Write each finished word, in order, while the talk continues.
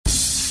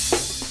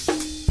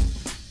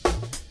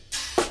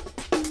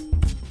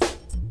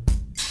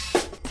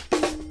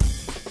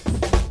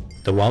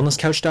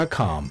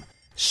TheWellnessCouch.com,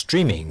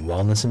 streaming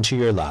wellness into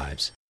your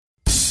lives.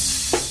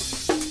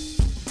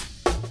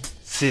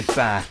 Sit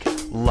back,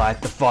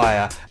 light the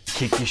fire,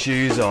 kick your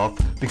shoes off,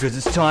 because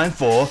it's time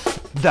for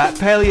That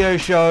Paleo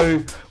Show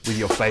with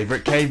your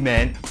favourite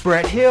caveman,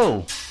 Brett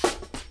Hill.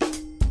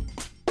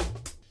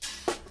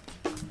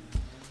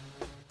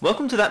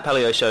 Welcome to That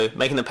Paleo Show,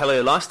 making the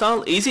paleo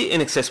lifestyle easy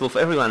and accessible for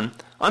everyone.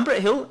 I'm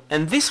Brett Hill,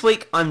 and this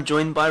week I'm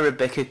joined by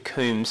Rebecca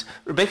Coombs.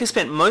 Rebecca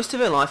spent most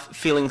of her life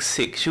feeling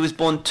sick. She was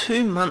born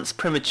 2 months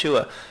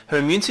premature. Her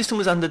immune system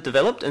was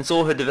underdeveloped and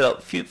saw her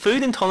develop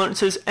food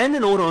intolerances and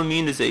an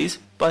autoimmune disease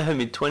by her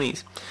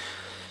mid-20s.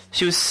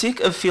 She was sick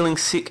of feeling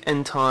sick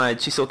and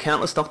tired. She saw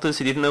countless doctors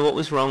who didn't know what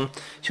was wrong.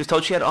 She was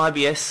told she had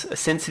IBS, a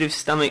sensitive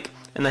stomach,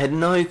 and they had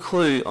no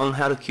clue on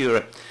how to cure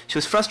it. She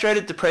was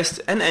frustrated, depressed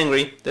and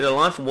angry that her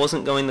life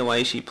wasn't going the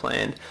way she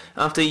planned.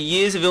 After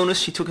years of illness,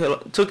 she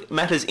took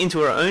matters into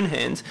her own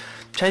hands,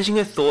 changing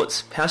her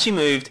thoughts, how she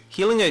moved,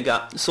 healing her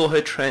gut, saw her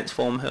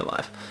transform her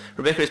life.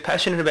 Rebecca is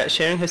passionate about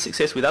sharing her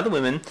success with other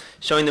women,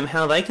 showing them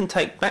how they can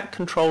take back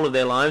control of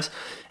their lives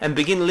and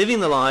begin living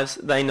the lives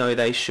they know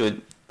they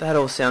should. That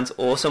all sounds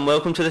awesome.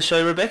 Welcome to the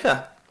show,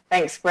 Rebecca.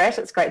 Thanks, Brett.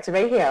 It's great to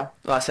be here.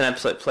 Well, it's an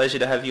absolute pleasure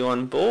to have you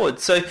on board.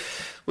 So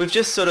we've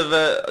just sort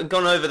of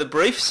gone over the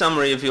brief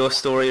summary of your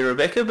story,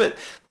 Rebecca, but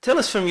tell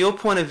us from your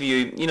point of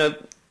view,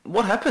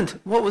 what happened?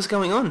 What was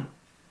going on?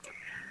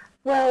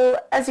 Well,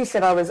 as you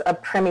said, I was a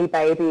preemie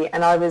baby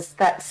and I was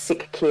that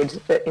sick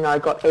kid that, I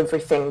got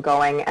everything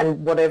going,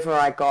 and whatever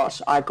I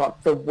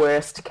got the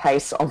worst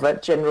case of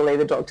it. Generally,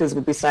 the doctors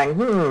would be saying,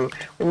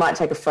 we might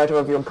take a photo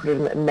of you and put it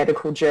in the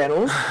medical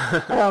journals,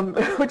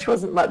 which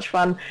wasn't much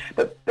fun.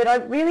 But I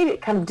really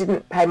kind of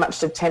didn't pay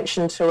much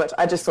attention to it.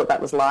 I just thought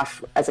that was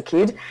life as a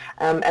kid.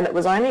 And it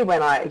was only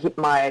when I hit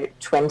my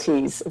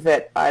 20s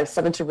that I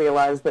started to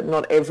realise that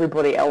not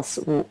everybody else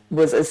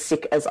was as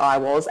sick as I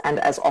was and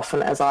as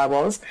often as I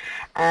was.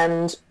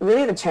 And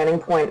really the turning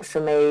point for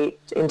me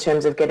in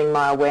terms of getting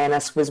my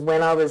awareness was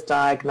when I was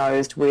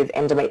diagnosed with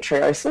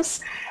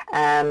endometriosis.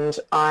 And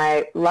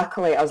I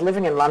was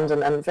living in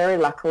London, and very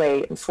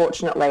luckily,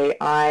 unfortunately,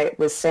 I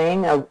was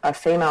seeing a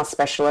female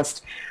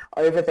specialist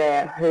over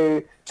there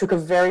who took a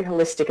very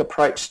holistic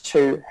approach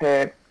to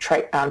her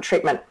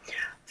treatment.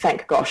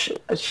 Thank gosh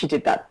she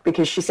did that,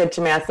 because she said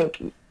to me, I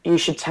think you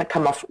should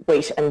come off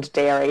wheat and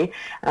dairy.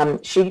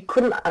 She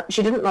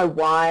didn't know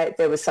why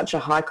there was such a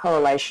high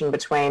correlation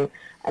between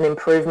an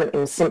improvement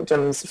in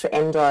symptoms for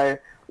endo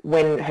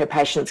when her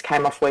patients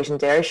came off wheat and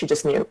dairy. She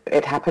just knew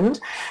it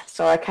happened.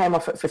 So I came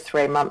off it for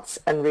 3 months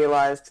and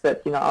realised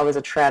that, I was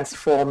a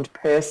transformed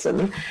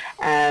person,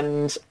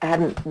 and I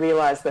hadn't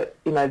realised that,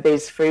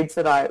 these foods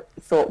that I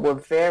thought were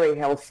very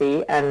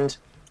healthy, and,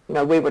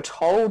 we were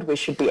told we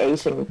should be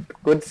eating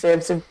good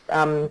serves of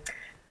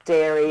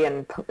dairy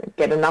and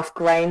get enough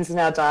grains in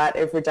our diet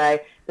every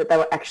day, that they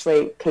were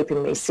actually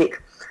keeping me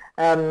sick.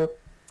 So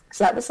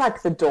that was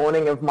like the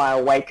dawning of my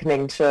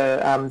awakening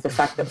to the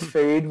fact that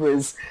food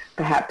was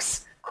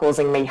perhaps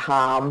causing me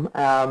harm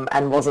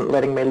and wasn't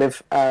letting me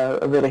live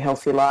a really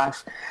healthy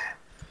life.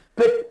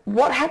 But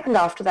what happened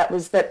after that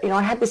was that,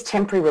 I had this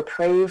temporary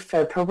reprieve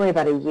for probably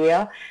about a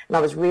year, and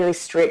I was really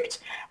strict,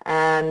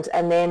 and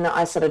then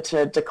I started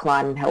to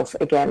decline in health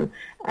again.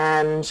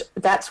 And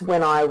that's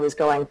when I was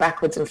going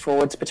backwards and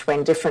forwards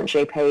between different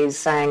GPs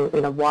saying,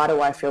 why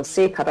do I feel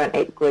sick? I don't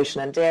eat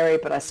gluten and dairy,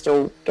 but I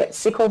still get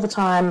sick all the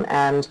time,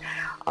 and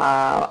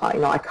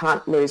I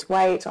can't lose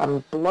weight. I'm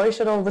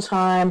bloated all the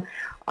time.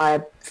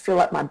 I feel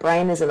like my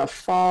brain is in a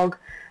fog.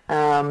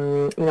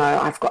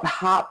 I've got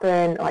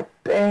heartburn, like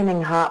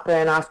burning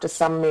heartburn after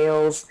some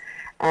meals,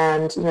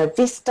 and,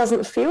 this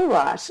doesn't feel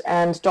right.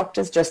 And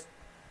doctors just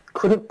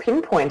couldn't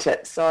pinpoint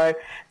it. So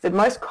the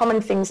most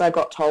common things I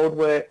got told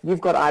were,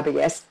 you've got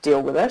IBS,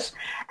 deal with it.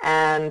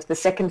 And the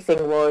second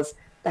thing was,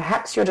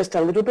 perhaps you're just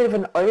a little bit of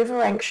an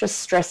over-anxious,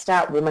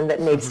 stressed-out woman that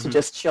needs to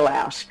just chill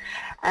out.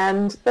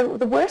 And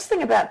the worst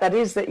thing about that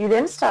is that you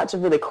then start to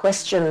really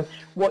question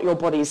what your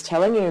body is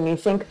telling you, and you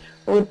think,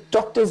 well,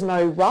 doctors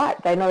know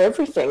right, they know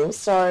everything,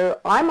 so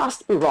I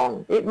must be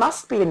wrong. It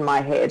must be in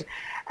my head.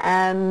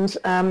 And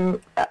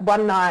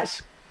one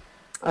night,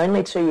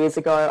 only 2 years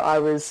ago, I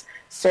was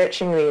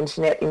searching the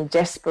internet in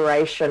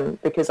desperation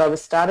because I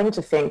was starting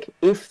to think,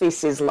 if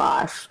this is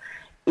life,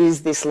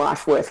 is this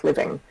life worth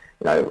living?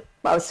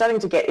 I was starting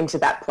to get into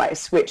that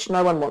place, which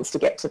no one wants to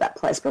get to that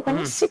place. But when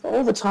you're sick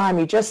all the time,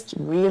 you just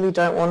really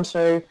don't want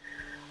to,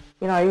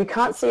 you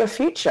can't see a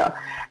future.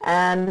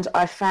 And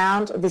I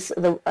found a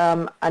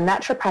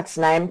naturopath's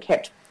name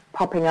kept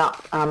popping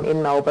up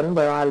in Melbourne,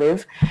 where I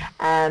live.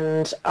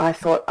 And I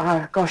thought,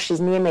 oh, gosh,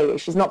 she's near me.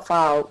 She's not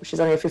far. She's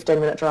only a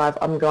 15-minute drive.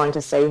 I'm going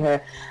to see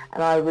her.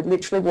 And I would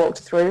literally walk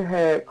through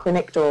her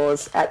clinic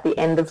doors at the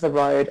end of the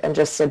road and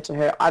just said to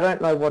her, I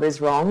don't know what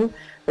is wrong,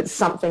 but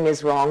something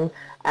is wrong,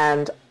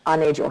 and I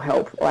need your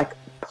help. Like,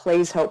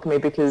 please help me,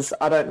 because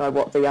I don't know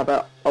what the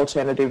other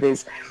alternative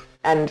is.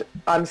 And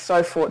I'm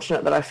so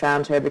fortunate that I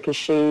found her, because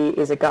she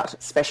is a gut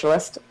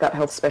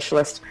health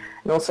specialist,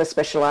 and also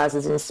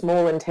specialises in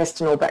small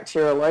intestinal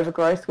bacterial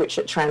overgrowth, which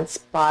it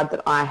transpired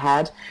that I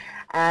had.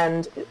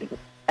 And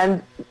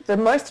the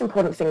most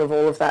important thing of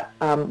all of that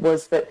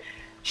was that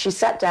she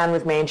sat down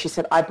with me and she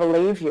said, I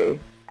believe you.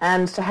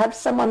 And to have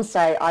someone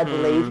say, I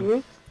believe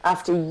you,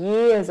 after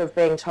years of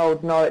being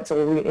told, no, it's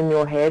all in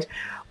your head,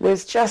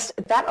 was just,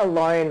 that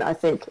alone, I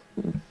think,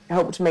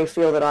 helped me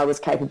feel that I was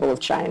capable of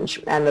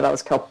change and that I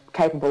was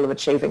capable of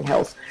achieving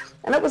health.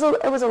 And it was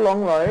a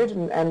long road,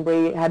 and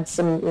we had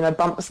some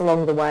bumps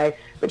along the way,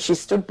 but she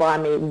stood by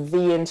me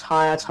the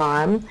entire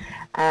time,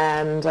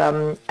 and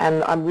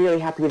I'm really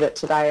happy that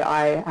today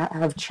I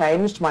have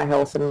changed my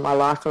health and my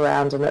life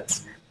around, and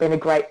it's been a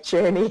great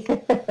journey.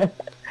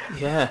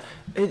 Yeah,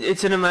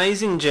 it's an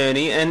amazing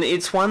journey, and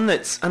it's one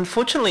that's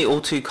unfortunately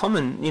all too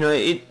common.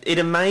 It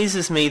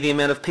amazes me the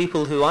amount of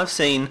people who I've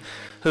seen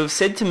who have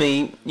said to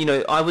me,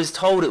 I was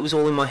told it was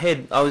all in my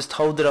head. I was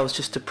told that I was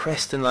just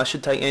depressed and I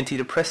should take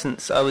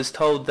antidepressants. I was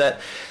told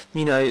that,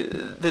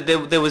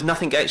 that there was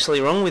nothing actually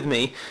wrong with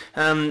me.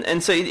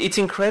 And so it's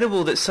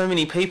incredible that so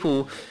many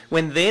people,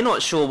 when they're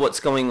not sure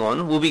what's going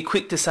on, will be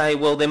quick to say,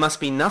 well, there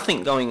must be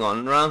nothing going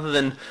on, rather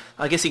than,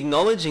 I guess,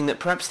 acknowledging that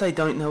perhaps they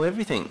don't know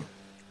everything.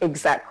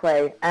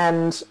 Exactly.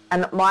 And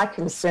my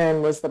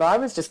concern was that I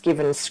was just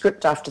given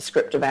script after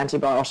script of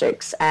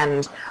antibiotics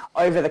and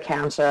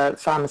over-the-counter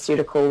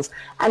pharmaceuticals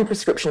and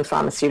prescription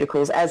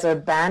pharmaceuticals as a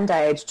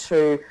band-aid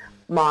to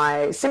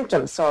my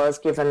symptoms. So I was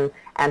given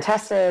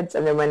antacids,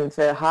 and then when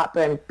the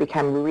heartburn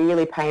became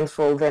really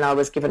painful, then I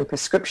was given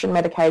prescription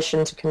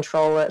medication to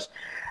control it.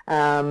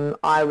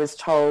 I was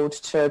told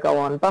to go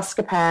on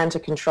Buscopan to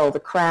control the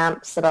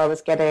cramps that I was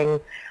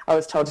getting. I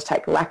was told to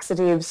take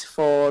laxatives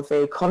for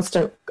the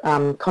constant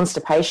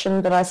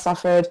constipation that I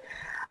suffered.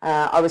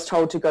 I was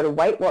told to go to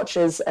Weight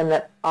Watchers, and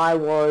that I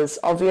was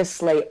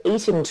obviously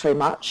eating too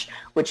much,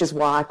 which is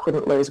why I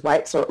couldn't lose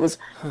weight. So it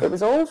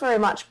was all very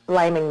much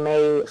blaming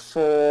me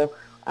for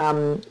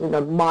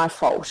my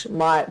fault,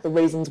 the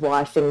reasons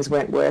why things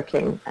weren't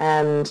working.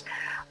 And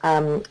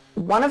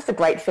one of the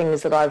great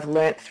things that I've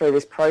learnt through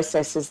this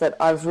process is that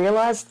I've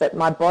realised that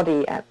my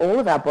body and all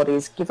of our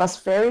bodies give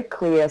us very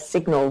clear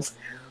signals,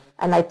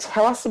 and they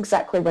tell us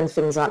exactly when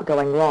things aren't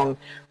going wrong.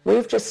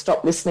 We've just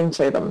stopped listening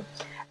to them.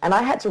 And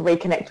I had to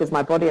reconnect with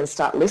my body and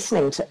start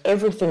listening to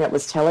everything it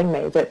was telling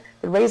me, that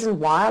the reason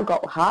why I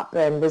got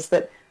heartburn was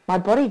that my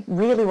body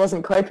really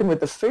wasn't coping with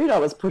the food I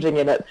was putting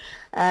in it.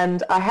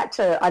 And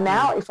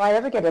now, if I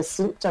ever get a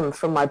symptom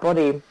from my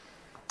body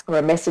or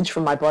a message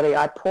from my body,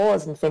 I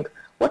pause and think,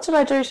 what did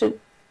I do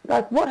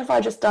what have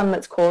I just done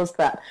that's caused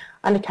that?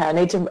 And okay, I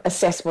need to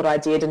assess what I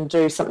did and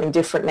do something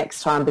different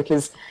next time,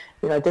 because,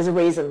 there's a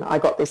reason I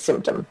got this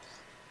symptom.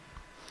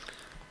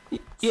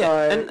 Yeah,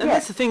 So, and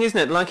that's the thing, isn't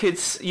it? Like,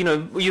 it's, you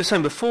were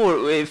saying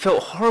before, it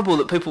felt horrible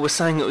that people were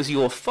saying it was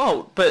your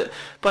fault, but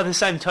by the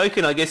same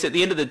token, I guess at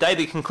the end of the day,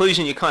 the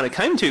conclusion you kind of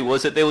came to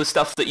was that there was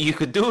stuff that you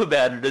could do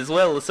about it as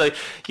well. So,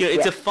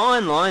 it's a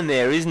fine line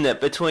there, isn't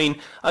it, between,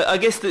 I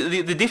guess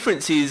the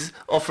difference is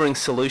offering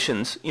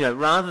solutions,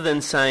 rather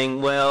than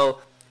saying,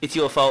 well, it's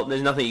your fault and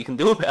there's nothing you can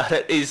do about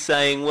it, is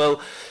saying,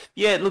 well,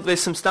 yeah, look,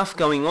 there's some stuff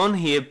going on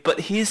here, but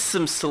here's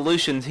some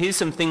solutions, here's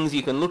some things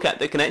you can look at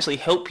that can actually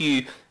help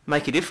you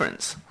make a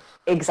difference.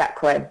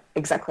 Exactly.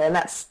 And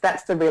that's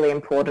the really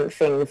important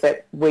thing,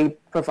 that we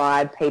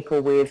provide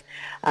people with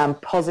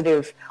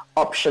positive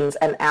options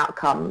and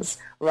outcomes,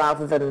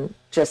 rather than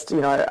just,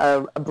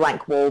 a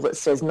blank wall that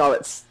says, no,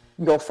 it's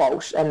your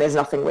fault and there's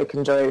nothing we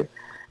can do.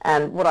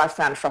 And what I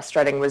found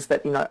frustrating was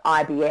that,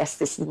 IBS,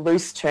 this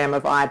loose term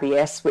of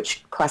IBS,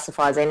 which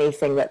classifies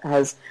anything that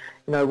has,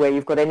 where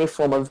you've got any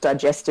form of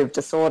digestive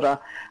disorder,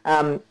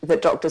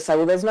 that doctors say,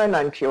 well, there's no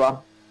known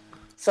cure.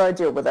 So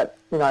deal with it,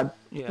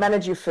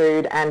 manage your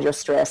food and your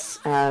stress,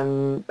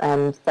 and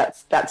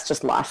that's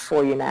just life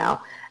for you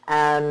now.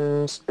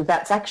 And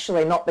that's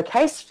actually not the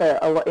case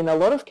in a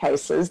lot of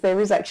cases. There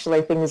is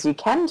actually things you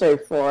can do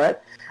for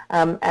it.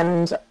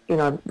 And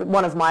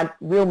one of my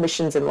real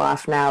missions in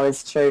life now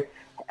is to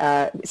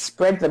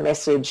spread the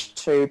message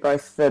to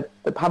both the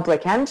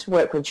public and to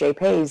work with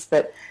GPs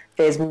that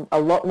there's a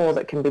lot more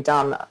that can be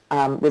done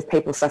with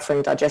people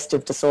suffering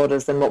digestive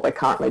disorders than what we're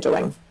currently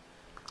doing.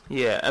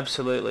 Yeah,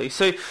 absolutely.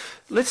 So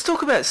let's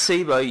talk about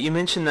SIBO. You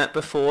mentioned that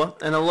before,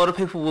 and a lot of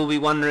people will be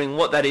wondering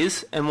what that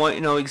is and won't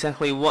know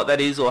exactly what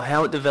that is or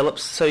how it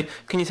develops. So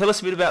can you tell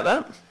us a bit about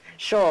that?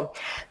 Sure.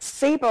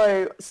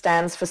 SIBO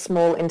stands for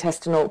small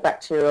intestinal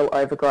bacterial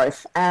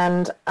overgrowth,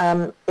 and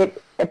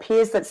it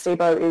appears that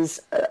SIBO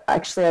is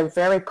actually a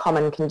very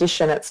common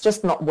condition. It's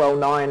just not well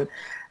known.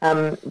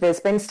 There's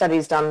been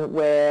studies done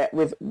where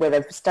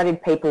they've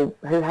studied people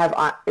who have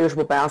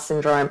irritable bowel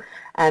syndrome,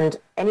 and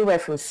anywhere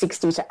from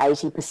 60 to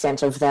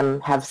 80% of them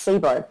have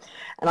SIBO,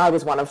 and I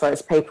was one of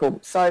those people.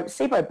 So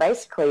SIBO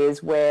basically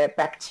is where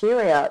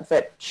bacteria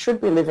that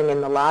should be living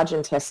in the large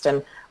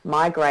intestine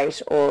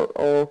migrate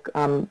or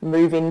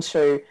move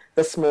into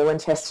the small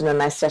intestine, and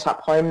they set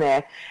up home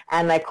there,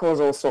 and they cause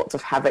all sorts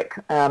of havoc.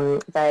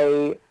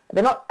 They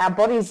our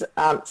bodies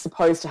aren't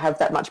supposed to have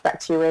that much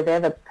bacteria there.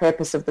 The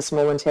purpose of the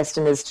small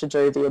intestine is to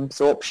do the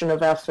absorption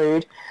of our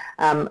food,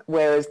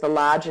 whereas the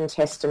large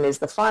intestine is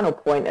the final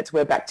point. It's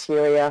where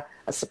bacteria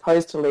are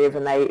supposed to live,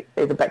 and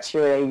the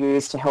bacteria are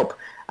used to help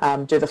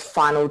do the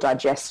final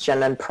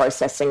digestion and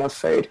processing of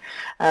food.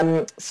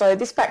 So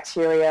this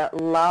bacteria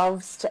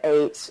loves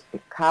to eat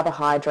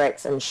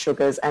carbohydrates and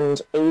sugars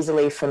and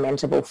easily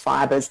fermentable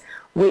fibres,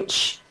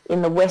 which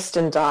in the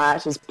Western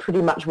diet is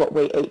pretty much what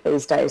we eat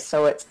these days.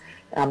 So it's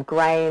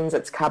grains,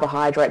 it's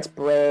carbohydrates,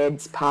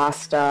 breads,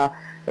 pasta,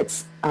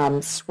 it's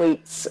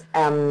sweets,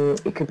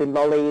 it could be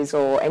lollies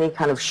or any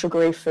kind of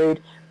sugary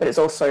food, but it's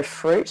also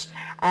fruit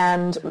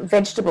and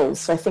vegetables.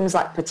 So things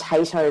like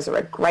potatoes are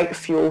a great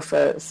fuel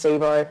for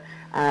SIBO,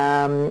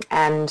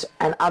 and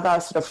other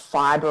sort of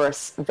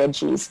fibrous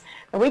veggies.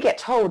 And we get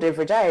told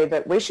every day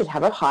that we should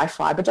have a high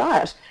fibre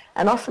diet.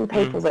 And often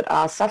people that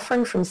are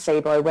suffering from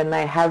SIBO, when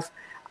they have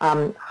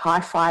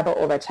high fibre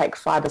or they take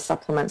fibre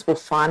supplements, will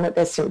find that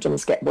their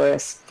symptoms get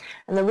worse.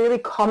 And the really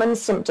common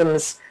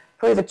symptoms,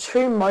 probably the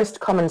two most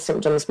common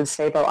symptoms with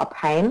SIBO, are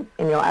pain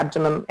in your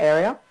abdomen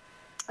area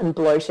and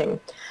bloating.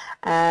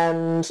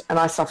 And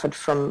I suffered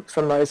from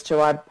those two.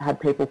 I had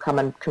people come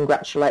and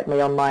congratulate me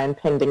on my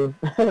the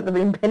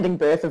impending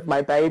birth of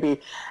my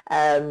baby,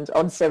 and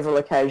on several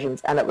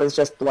occasions, and it was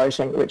just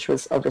bloating, which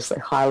was obviously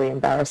highly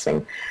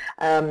embarrassing.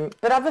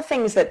 But other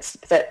things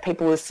that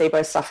people with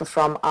SIBO suffer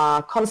from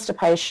are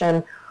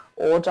constipation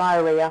or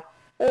diarrhea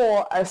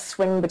or a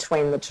swing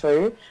between the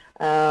two.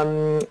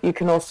 You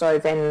can also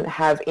then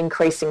have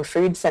increasing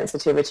food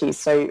sensitivity.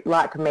 So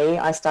like me,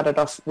 I started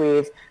off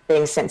with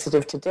being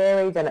sensitive to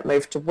dairy, then it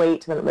moved to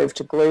wheat, then it moved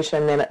to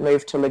gluten, then it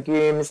moved to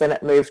legumes, then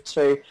it moved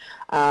to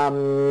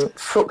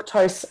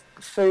fructose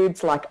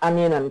foods like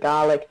onion and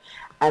garlic.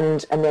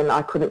 And then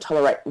I couldn't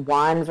tolerate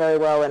wine very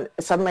well, and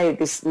suddenly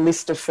this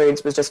list of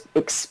foods was just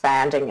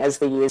expanding as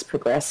the years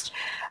progressed.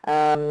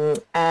 And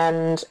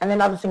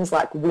then other things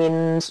like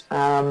wind,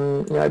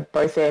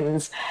 both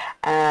ends,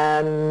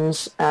 and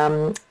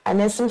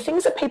there's some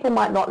things that people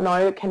might not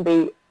know can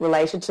be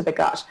related to the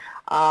gut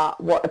are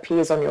what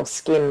appears on your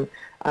skin.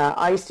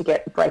 I used to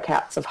get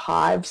breakouts of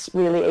hives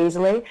really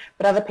easily,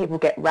 but other people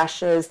get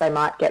rashes. They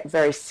might get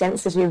very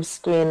sensitive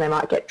skin. They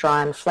might get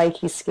dry and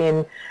flaky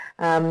skin.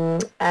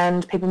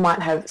 And people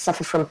might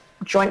suffer from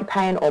joint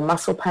pain or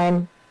muscle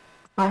pain.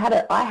 I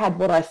had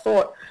what I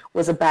thought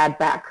was a bad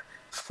back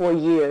for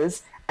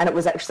years, and it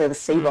was actually the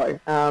SIBO.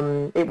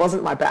 It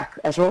wasn't my back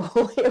at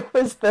all. It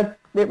was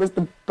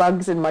the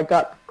bugs in my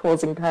gut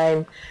causing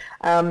pain.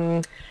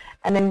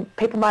 And then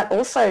people might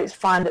also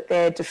find that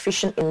they're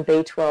deficient in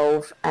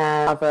B12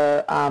 and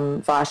other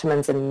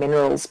vitamins and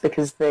minerals,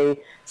 because the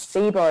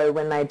SIBO,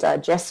 when they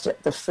digest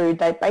the food,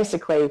 they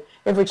basically,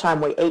 every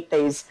time we eat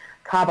these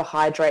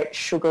carbohydrate,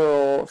 sugar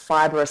or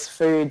fibrous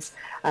foods,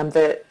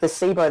 the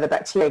SIBO, the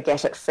bacteria,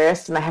 get it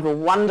first, and they have a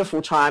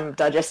wonderful time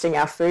digesting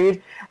our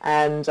food,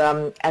 and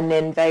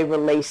then they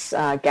release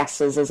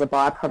gases as a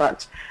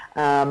byproduct.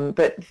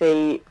 But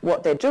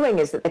what they're doing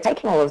is that they're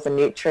taking all of the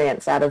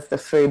nutrients out of the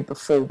food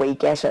before we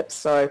get it.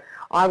 So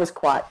I was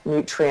quite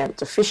nutrient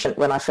deficient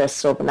when I first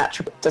saw the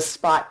natural,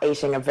 despite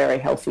eating a very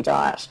healthy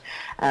diet.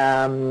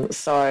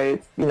 So,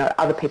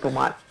 other people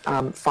might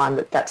find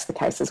that that's the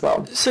case as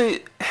well. So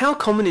how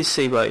common is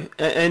SIBO,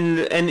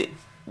 and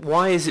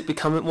why is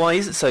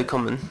it so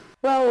common?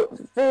 Well,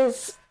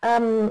 there's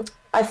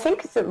I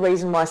think the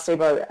reason why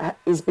SIBO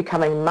is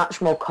becoming much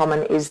more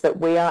common is that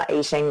we are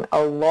eating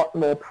a lot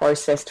more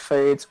processed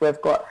foods.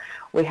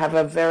 We have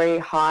a very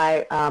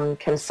high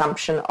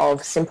consumption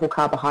of simple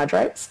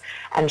carbohydrates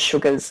and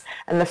sugars.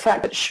 And the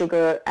fact that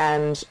sugar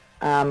and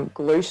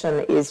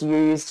gluten is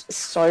used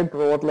so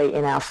broadly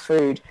in our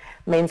food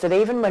means that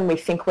even when we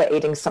think we're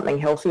eating something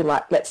healthy,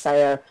 like let's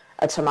say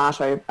a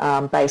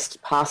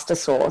tomato-based pasta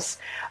sauce,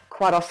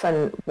 quite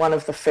often one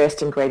of the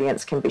first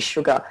ingredients can be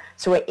sugar.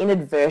 So we're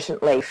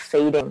inadvertently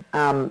feeding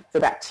the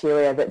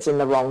bacteria that's in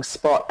the wrong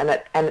spot, and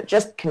it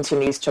just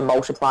continues to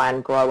multiply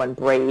and grow and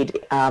breed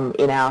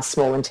in our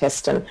small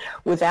intestine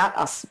without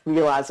us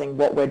realising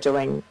what we're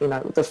doing.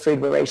 The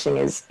food we're eating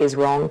is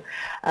wrong.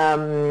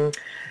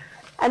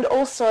 And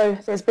also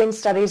there's been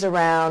studies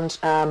around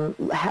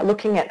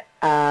looking at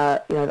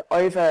the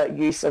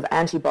overuse of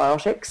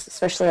antibiotics,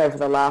 especially over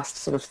the last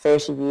sort of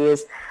 30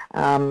 years,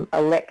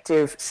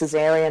 elective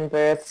caesarean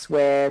births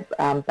where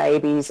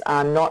babies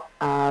are not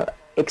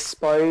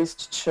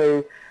exposed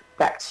to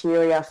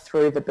bacteria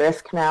through the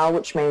birth canal,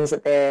 which means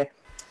that the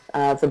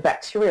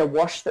bacteria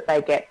wash that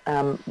they get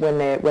when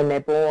they're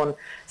born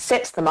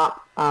sets them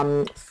up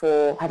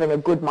for having a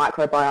good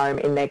microbiome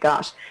in their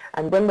gut.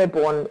 And when we're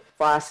born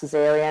via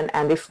caesarean,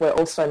 and if we're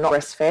also not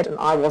breastfed, and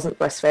I wasn't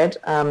breastfed,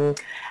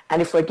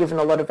 and if we're given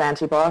a lot of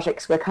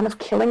antibiotics, we're kind of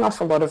killing off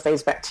a lot of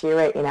these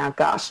bacteria in our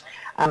gut.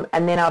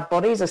 And then our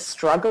bodies are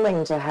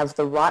struggling to have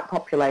the right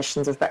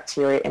populations of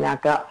bacteria in our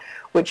gut,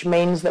 which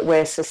means that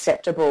we're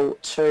susceptible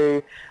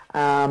to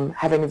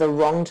having the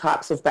wrong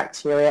types of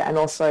bacteria, and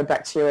also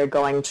bacteria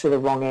going to the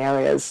wrong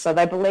areas. So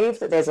they believe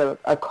that there's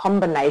a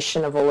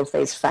combination of all of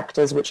these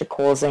factors which are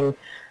causing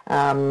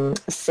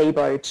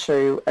SIBO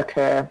to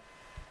occur.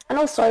 And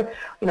also,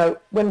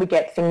 when we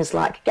get things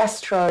like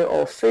gastro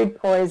or food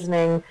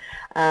poisoning,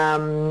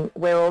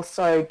 we're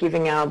also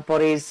giving our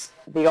bodies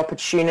the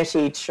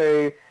opportunity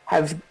to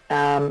have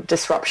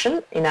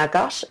disruption in our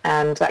gut,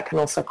 and that can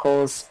also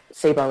cause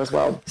SIBO as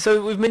well.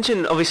 So we've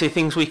mentioned obviously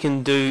things we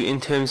can do in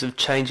terms of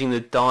changing the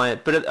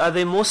diet, but are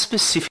there more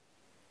specific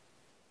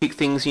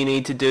things you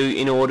need to do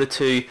in order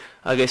to,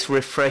 I guess,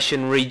 refresh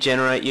and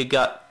regenerate your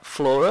gut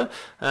flora,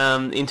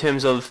 in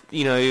terms of,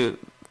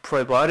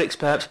 probiotics,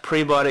 perhaps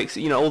prebiotics,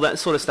 all that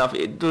sort of stuff?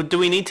 Do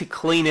we need to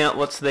clean out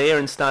what's there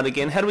and start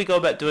again? How do we go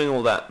about doing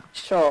all that?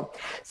 Sure.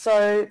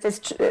 So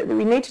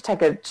we need to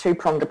take a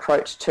two-pronged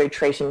approach to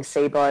treating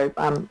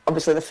SIBO.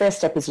 Obviously, the first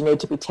step is you need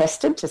to be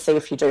tested to see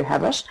if you do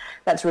have it.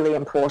 That's really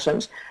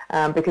important,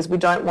 because we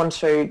don't want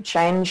to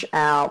change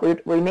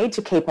we need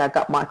to keep our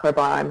gut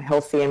microbiome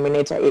healthy, and we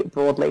need to eat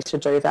broadly to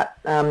do that.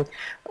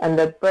 And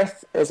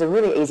there's a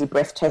really easy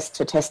breath test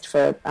to test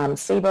for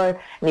SIBO,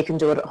 and you can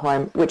do it at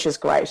home, which is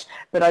great.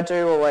 But I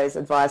do always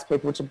advise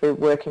people to be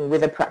working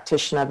with a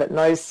practitioner that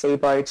knows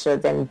SIBO to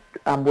then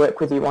work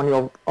with you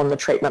on the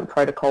treatment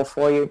protocol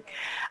for you.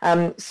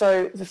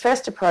 So the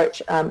first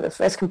approach, the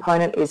first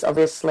component is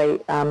obviously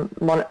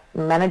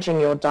managing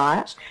your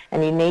diet,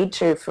 and you need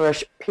to, for a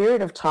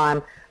period of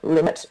time,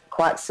 limit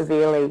quite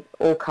severely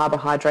all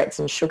carbohydrates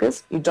and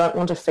sugars. You don't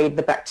want to feed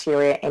the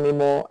bacteria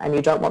anymore, and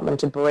you don't want them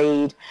to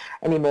breed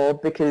anymore,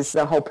 because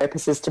the whole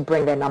purpose is to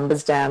bring their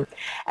numbers down.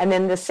 And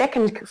then the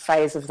second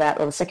phase of that,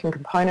 or the second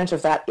component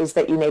of that, is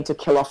that you need to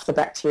kill off the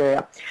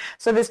bacteria.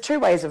 So there's two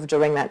ways of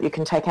doing that. You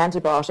can take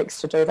antibiotics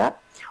to do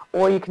that,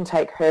 or you can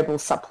take herbal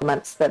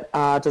supplements that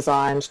are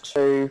designed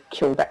to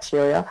kill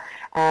bacteria.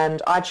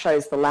 And I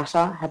chose the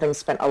latter, having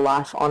spent a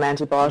life on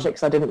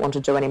antibiotics. I didn't want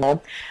to do any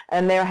more.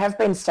 And there have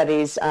been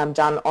studies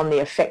done on the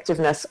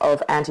effectiveness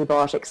of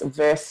antibiotics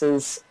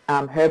versus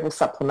herbal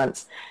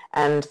supplements.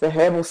 And the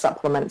herbal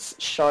supplements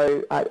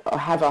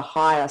have a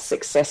higher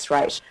success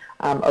rate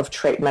of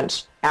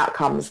treatment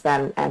outcomes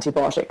than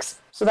antibiotics.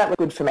 So that was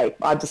good for me.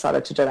 I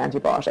decided to do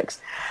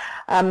antibiotics.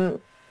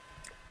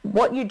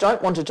 What you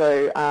don't want to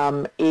do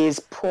is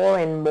pour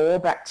in more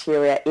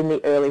bacteria in the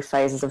early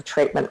phases of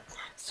treatment.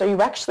 So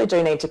you actually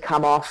do need to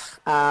come off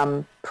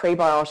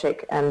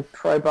prebiotic and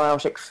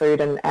probiotic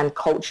food and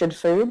cultured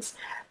foods,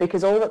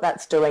 because all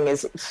that's doing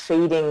is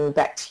feeding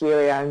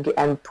bacteria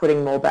and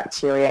putting more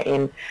bacteria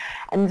in.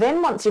 And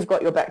then once you've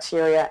got your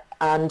bacteria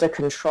under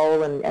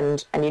control,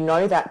 and you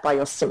know that by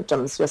your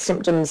symptoms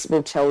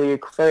will tell you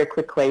very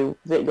quickly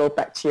that your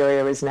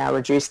bacteria is now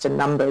reduced in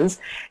numbers,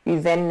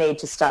 you then need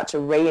to start to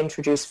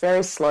reintroduce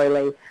very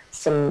slowly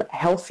some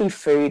healthy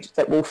food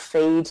that will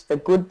feed the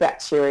good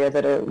bacteria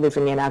that are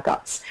living in our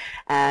guts.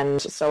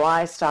 And so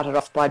I started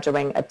off by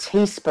doing a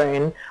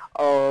teaspoon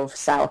of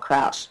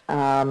sauerkraut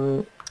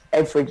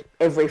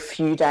every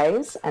few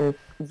days, and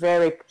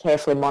very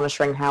carefully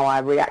monitoring how I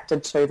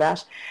reacted to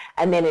that,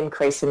 and then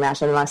increasing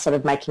that. And I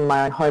started making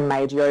my own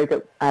homemade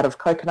yogurt out of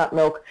coconut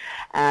milk,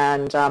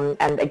 and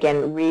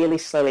again, really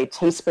slowly,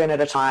 teaspoon at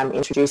a time,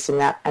 introducing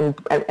that, and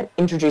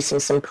introducing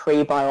some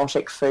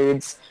prebiotic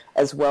foods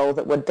as well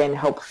that would then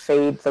help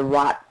feed the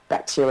right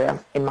bacteria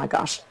in my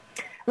gut.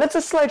 And it's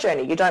a slow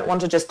journey. You don't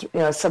want to just,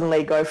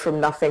 suddenly go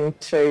from nothing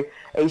to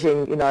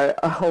eating,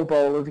 a whole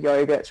bowl of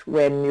yogurt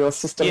when your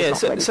system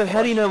is not ready. So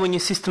how do you know when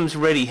your system's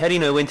ready? How do you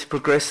know when to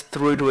progress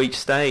through to each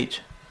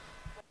stage?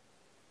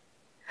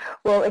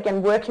 Well,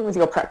 again, working with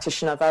your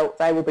practitioner,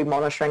 they will be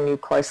monitoring you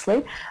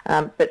closely.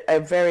 But a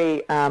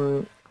very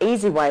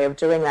easy way of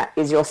doing that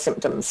is your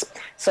symptoms.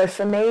 So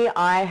for me,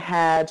 I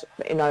had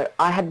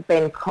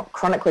been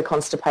chronically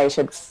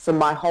constipated for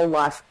my whole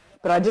life,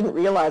 but I didn't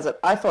realize it.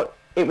 I thought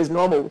it was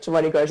normal to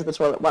only go to the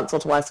toilet once or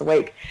twice a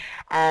week.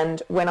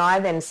 And when I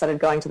then started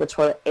going to the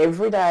toilet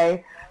every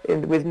day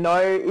with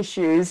no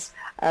issues,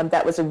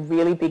 that was a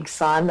really big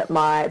sign that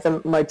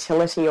the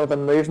motility or the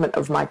movement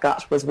of my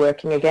gut was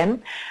working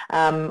again.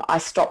 I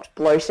stopped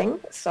bloating,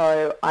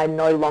 so I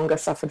no longer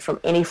suffered from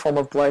any form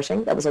of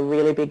bloating. That was a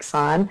really big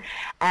sign.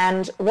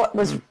 And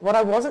what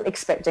I wasn't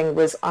expecting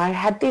was I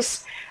had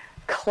this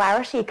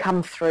clarity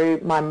come through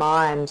my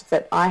mind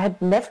that I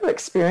had never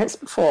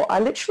experienced before. I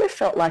literally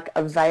felt like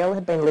a veil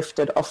had been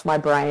lifted off my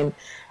brain,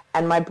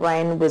 and my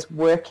brain was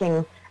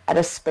working at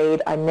a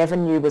speed I never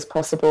knew was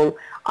possible.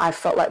 I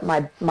felt like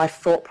my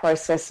thought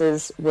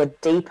processes were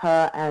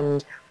deeper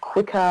and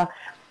quicker,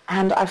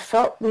 and I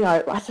felt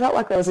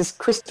like there was this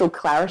crystal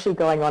clarity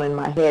going on in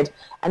my head,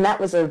 and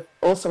that was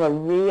also a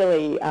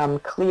really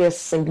clear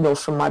signal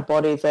from my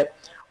body that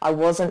I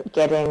wasn't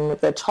getting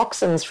the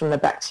toxins from the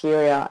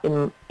bacteria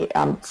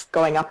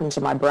going up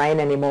into my brain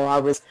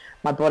anymore.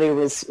 My body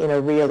was in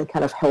a really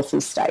kind of healthy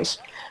state.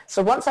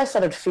 So once I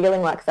started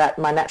feeling like that,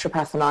 my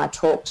naturopath and I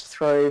talked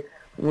through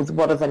with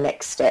what are the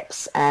next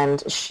steps,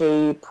 and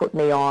she put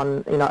me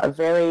on, a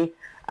very,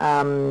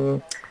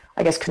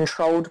 I guess,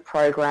 controlled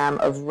program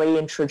of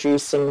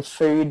reintroducing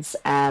foods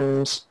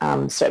and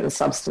certain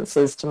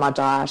substances to my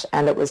diet.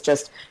 And it was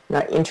just,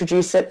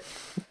 introduce it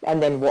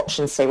and then watch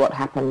and see what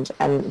happened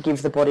and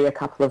give the body a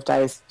couple of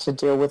days to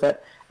deal with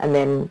it and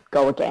then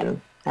go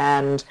again.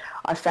 And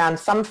I found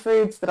some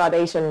foods that I'd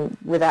eaten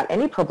without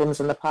any problems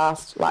in the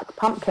past, like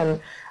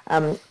pumpkin,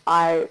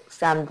 I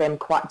found them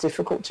quite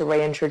difficult to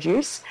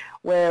reintroduce,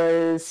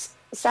 whereas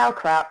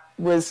sauerkraut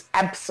was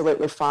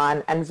absolutely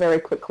fine, and very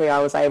quickly I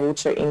was able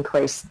to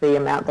increase the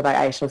amount that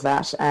I ate of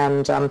that,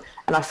 and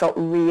I felt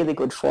really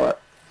good for it.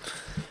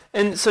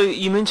 And so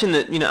you mentioned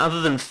that,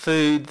 other than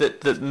food,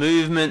 that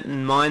movement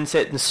and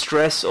mindset and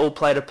stress all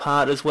played a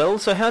part as well.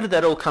 So how did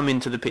that all come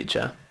into the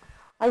picture?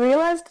 I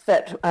realised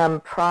that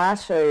prior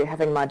to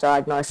having my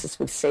diagnosis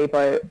with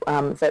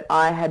SIBO, that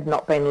I had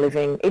not been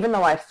living, even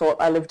though I thought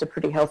I lived a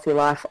pretty healthy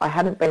life, I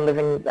hadn't been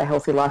living a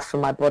healthy life for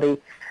my body.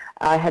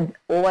 I'd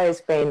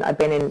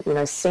been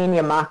in,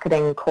 senior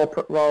marketing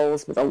corporate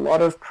roles with a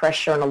lot of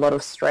pressure and a lot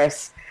of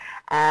stress.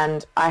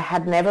 And I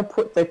had never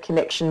put the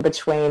connection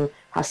between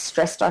how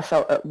stressed I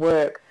felt at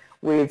work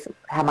with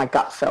how my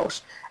gut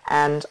felt.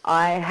 And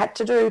I had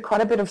to do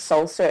quite a bit of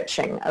soul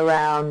searching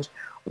around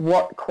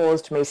what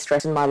caused me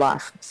stress in my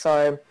life.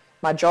 So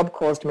my job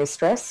caused me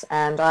stress,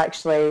 and I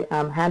actually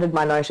handed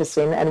my notice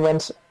in and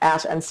went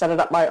out and started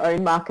up my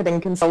own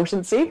marketing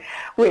consultancy,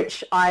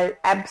 which I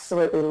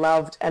absolutely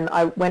loved. And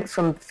I went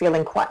from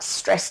feeling quite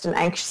stressed and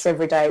anxious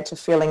every day to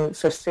feeling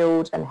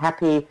fulfilled and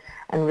happy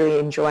and really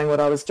enjoying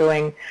what I was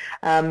doing.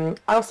 I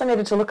also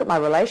needed to look at my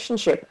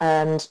relationship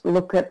and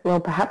look at,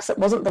 perhaps it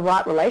wasn't the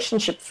right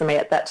relationship for me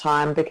at that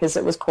time because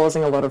it was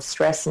causing a lot of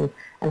stress, and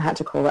had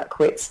to call that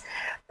quits.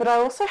 But I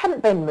also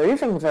hadn't been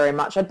moving very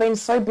much. I'd been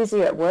so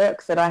busy at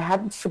work that I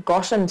had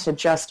forgotten to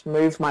just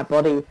move my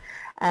body.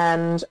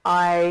 And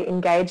I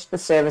engaged the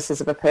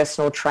services of a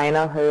personal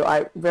trainer who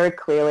I very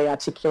clearly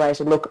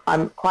articulated, look,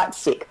 I'm quite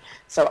sick,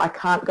 so I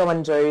can't go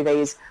and do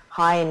these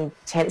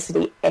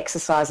high-intensity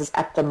exercises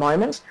at the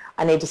moment.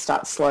 I need to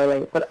start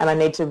slowly, and I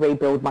need to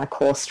rebuild my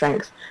core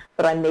strength.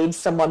 But I need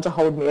someone to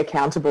hold me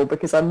accountable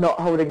because I'm not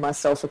holding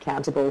myself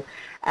accountable.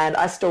 And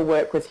I still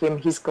work with him.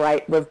 He's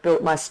great. We've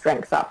built my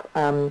strength up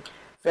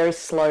very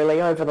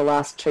slowly over the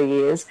last 2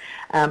 years,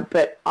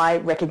 but I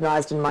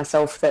recognised in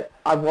myself that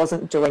I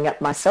wasn't doing it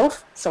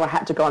myself, so I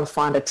had to go and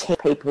find a team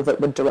of people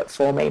that would do it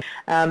for me.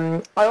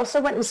 I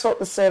also went and sought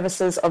the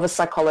services of a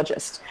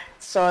psychologist.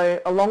 So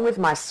along with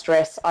my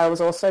stress, I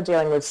was also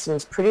dealing with some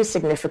pretty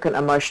significant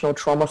emotional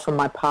trauma from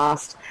my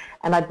past,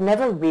 and I'd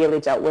never really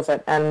dealt with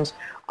it. And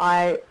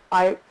I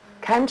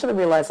came to the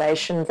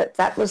realisation that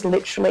that was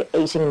literally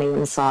eating me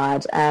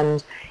inside,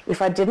 and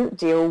if I didn't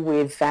deal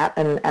with that,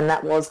 and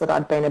that was that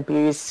I'd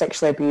been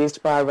sexually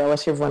abused by a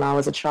relative when I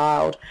was a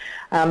child,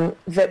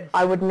 that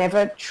I would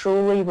never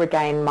truly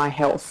regain my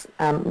health,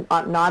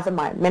 neither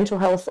my mental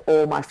health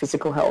or my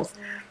physical health.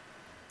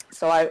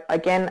 So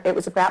it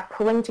was about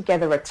pulling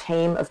together a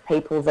team of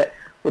people that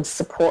would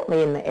support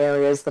me in the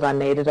areas that I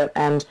needed it.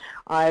 And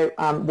I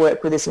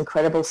work with this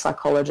incredible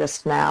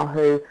psychologist now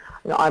who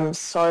I'm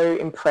so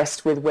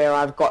impressed with where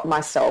I've got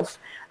myself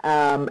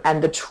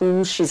and the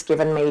tools she's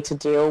given me to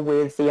deal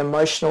with the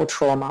emotional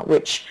trauma,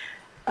 which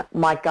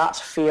my gut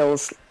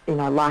feels,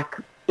 like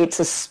it's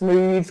a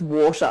smooth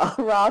water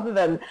rather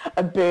than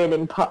a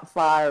burning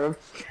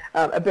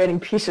a burning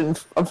pit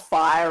of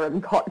fire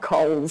and hot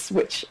coals,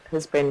 which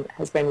has been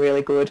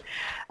really good.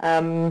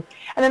 And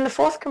then the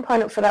fourth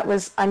component for that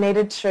was I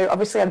needed to,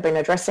 obviously I'd been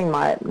addressing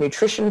my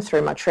nutrition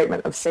through my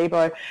treatment of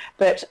SIBO,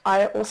 but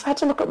I also had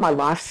to look at my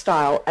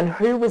lifestyle and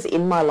who was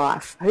in my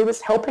life, who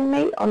was helping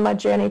me on my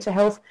journey to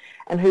health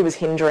and who was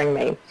hindering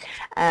me.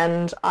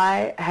 And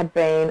I had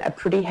been a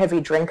pretty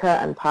heavy drinker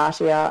and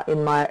partier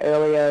in my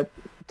earlier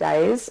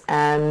days,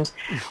 and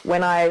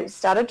when I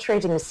started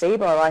treating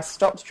SIBO, I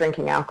stopped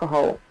drinking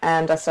alcohol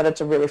and I started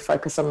to really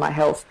focus on my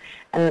health,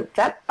 and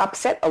that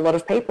upset a lot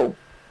of people.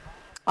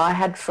 I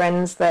had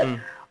friends that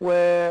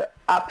were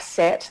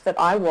upset that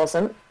I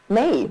wasn't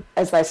me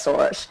as they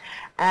saw it,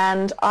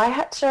 and I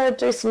had to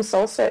do some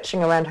soul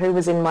searching around who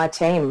was in my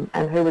team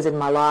and who was in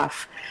my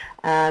life,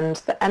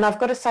 and I've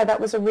got to say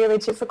that was a really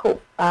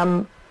difficult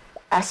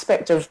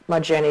aspect of my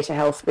journey to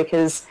health,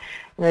 because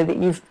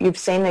that you've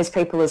seen these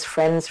people as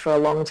friends for a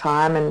long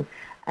time,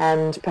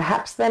 and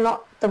perhaps they're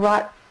not the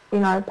right,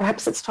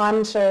 perhaps it's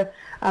time to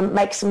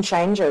make some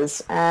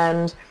changes.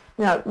 And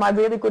my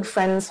really good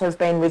friends have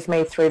been with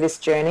me through this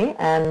journey,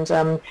 and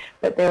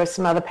but there are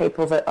some other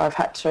people that I've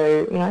had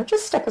to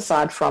just step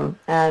aside from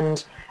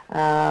and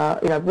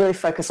really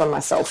focus on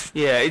myself.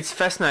 Yeah, it's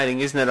fascinating,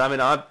 isn't it? I mean,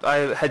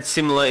 I had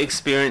similar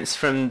experience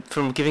from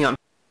giving up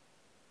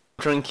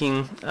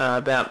drinking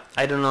about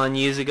 8 or 9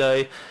 years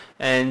ago,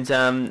 and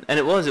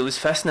it was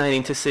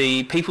fascinating to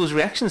see people's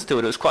reactions to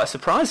it. It was quite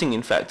surprising,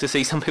 in fact, to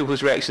see some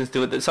people's reactions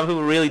to it, that some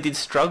people really did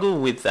struggle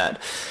with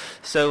that.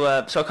 So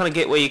I kind of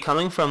get where you're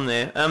coming from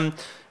there.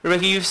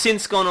 Rebecca, you've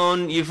since gone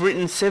on, you've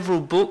written several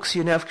books,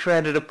 you now have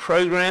created a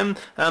program.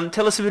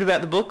 Tell us a bit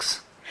about the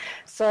books.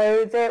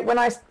 So when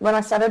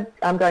I started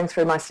going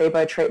through my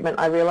SIBO treatment,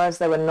 I realised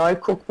there were no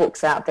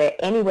cookbooks out there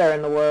anywhere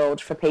in the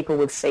world for people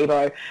with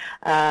SIBO.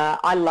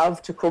 I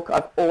love to cook.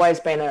 I've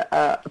always been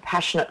a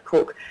passionate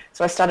cook.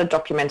 So I started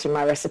documenting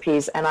my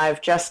recipes, and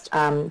I've just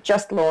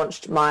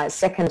launched my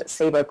second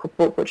SIBO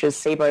cookbook, which is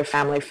SIBO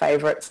Family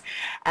Favourites.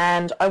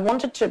 And I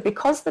wanted to,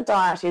 because the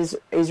diet is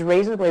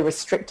reasonably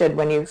restricted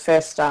when you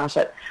first start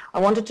it, I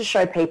wanted to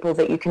show people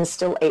that you can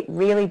still eat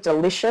really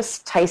delicious,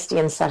 tasty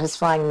and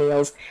satisfying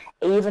meals,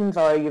 even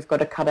though you've got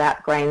to cut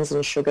out grains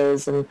and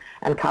sugars and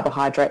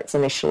carbohydrates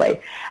initially.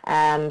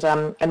 And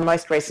the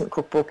most recent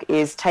cookbook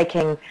is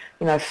taking,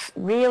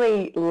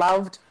 really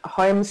loved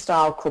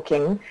home-style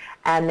cooking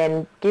and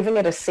then giving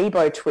it a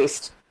SIBO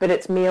twist, but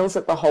it's meals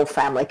that the whole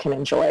family can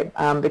enjoy.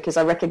 Because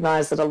I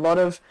recognise that a lot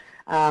of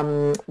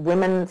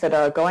women that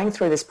are going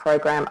through this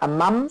program are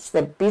mums,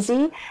 they're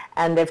busy,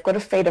 and they've got to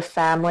feed a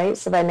family,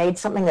 so they need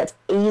something that's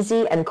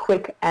easy and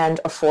quick and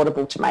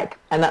affordable to make.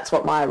 And that's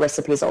what my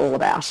recipes are all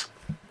about.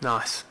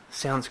 Nice.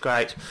 Sounds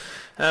great.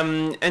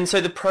 And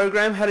so the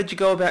program, how did you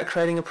go about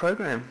creating a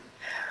program?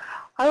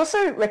 I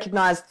also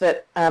recognised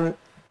that,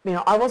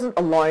 I wasn't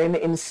alone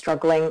in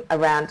struggling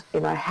around,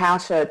 how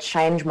to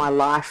change my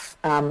life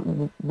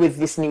with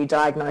this new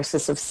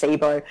diagnosis of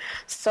SIBO.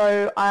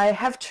 So I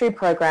have two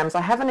programs.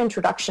 I have an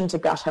Introduction to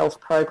Gut Health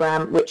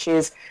program, which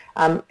is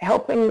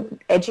helping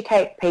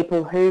educate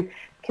people who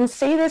can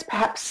see there's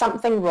perhaps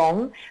something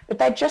wrong, but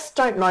they just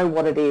don't know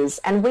what it is.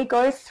 And we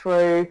go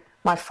through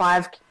my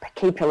 5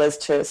 key pillars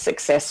to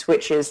success,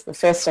 which is the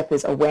first step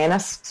is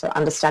awareness, so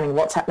understanding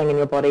what's happening in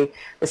your body.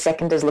 The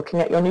second is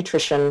looking at your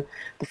nutrition.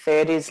 The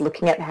third is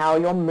looking at how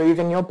you're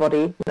moving your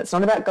body. It's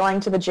not about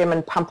going to the gym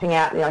and pumping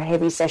out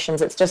heavy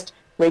sessions. It's just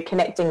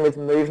reconnecting with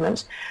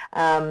movement.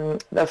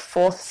 The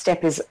fourth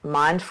step is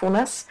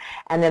mindfulness,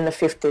 and then the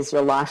fifth is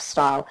your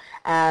lifestyle.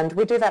 And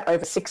we do that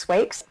over 6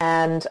 weeks,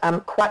 and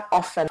quite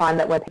often find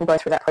that when people go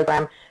through that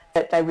program,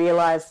 that they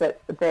realise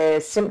that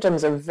their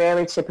symptoms are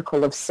very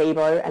typical of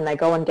SIBO, and they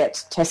go and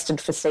get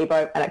tested for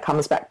SIBO and it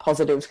comes back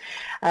positive.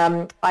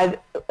 I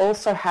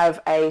also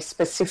have a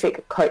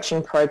specific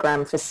coaching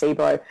program for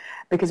SIBO,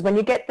 because when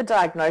you get the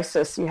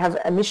diagnosis, you have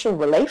initial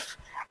relief,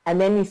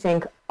 and then you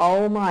think,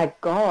 oh my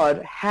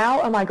God,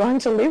 how am I going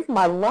to live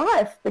my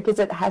life? Because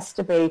it has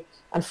to be,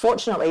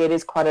 unfortunately, it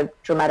is quite a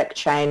dramatic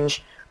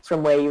change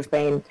from where you've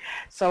been.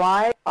 So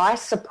I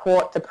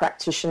support the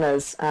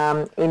practitioners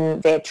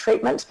in their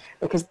treatment,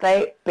 because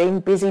they,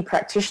 being busy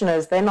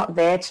practitioners, they're not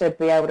there to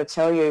be able to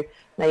tell you,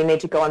 now you need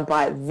to go and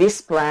buy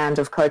this brand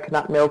of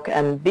coconut milk,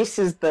 and this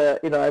is the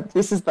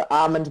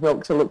almond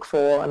milk to look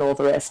for, and all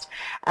the rest.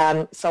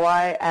 So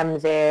I am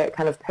their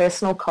kind of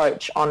personal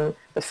coach on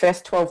the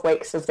first 12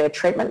 weeks of their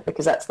treatment,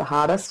 because that's the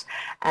hardest,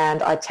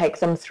 and I take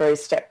them through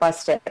step by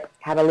step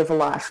how to live a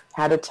life,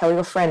 how to tell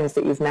your friends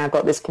that you've now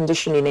got this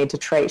condition you need to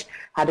treat,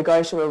 how to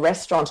go to a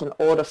restaurant and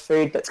order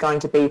food that's going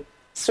to be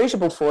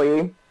suitable for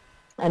you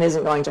and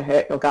isn't going to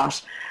hurt your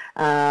gut.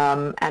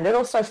 And it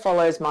also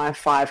follows my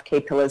 5 key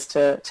pillars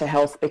to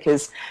health,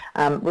 because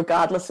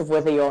regardless of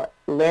whether you're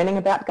learning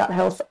about gut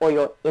health or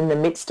you're in the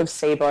midst of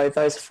SIBO,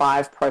 those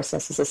 5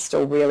 processes are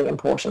still really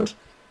important.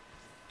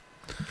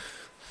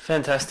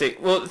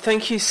 Fantastic. Well,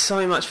 thank you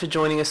so much for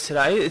joining us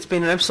today. It's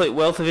been an absolute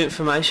wealth of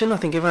information. I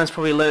think everyone's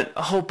probably learnt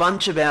a whole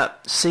bunch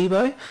about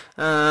SIBO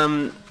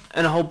and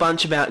a whole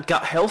bunch about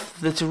gut health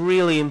that's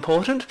really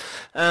important.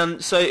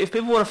 So if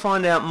people want to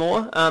find out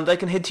more, they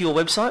can head to your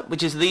website,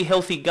 which is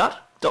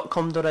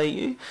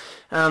thehealthygut.com.au.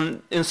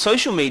 In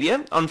social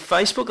media, on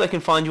Facebook, they can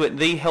find you at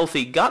The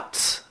Healthy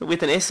Guts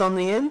with an S on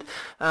the end,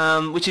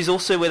 which is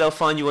also where they'll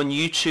find you on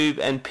YouTube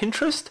and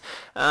Pinterest.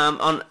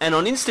 And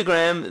on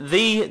Instagram,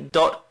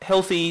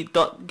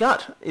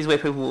 the.healthy.gut is where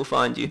people will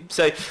find you.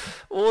 So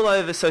all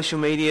over social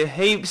media,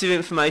 heaps of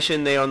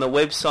information there on the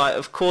website.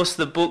 Of course,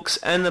 the books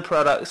and the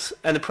products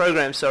and the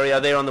programs, are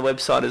there on the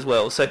website as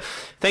well. So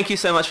thank you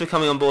so much for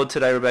coming on board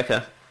today,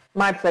 Rebecca.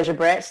 My pleasure,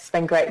 Brett. It's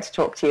been great to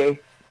talk to you.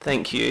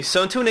 Thank you.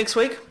 So until next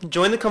week,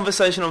 join the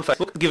conversation on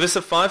Facebook, give us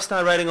a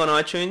 5-star rating on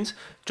iTunes,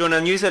 join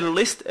our newsletter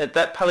list at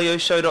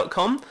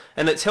thatpaleoshow.com,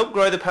 and let's help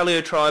grow the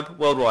Paleo tribe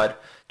worldwide.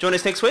 Join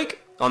us next week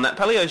on That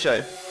Paleo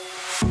Show.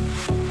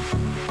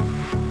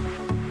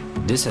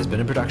 This has been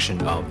a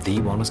production of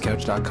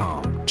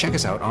TheWellnessCouch.com. Check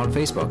us out on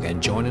Facebook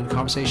and join in the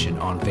conversation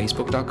on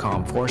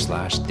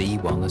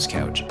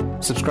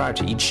Facebook.com/TheWellnessCouch. Subscribe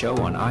to each show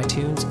on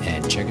iTunes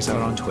and check us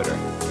out on Twitter.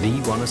 The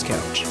Wellness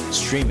Couch,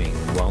 streaming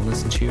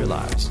wellness into your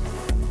lives.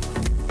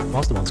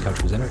 Whilst the Wellness Couch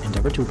presenter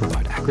endeavor to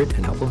provide accurate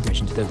and helpful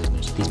information to their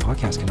listeners, these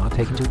podcasts cannot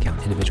take into account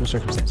individual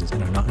circumstances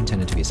and are not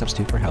intended to be a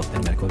substitute for health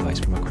and medical advice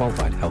from a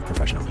qualified health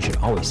professional. You should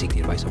always seek the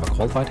advice of a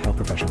qualified health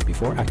professional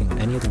before acting on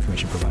any of the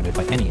information provided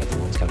by any of the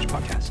Wellness Couch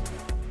podcasts.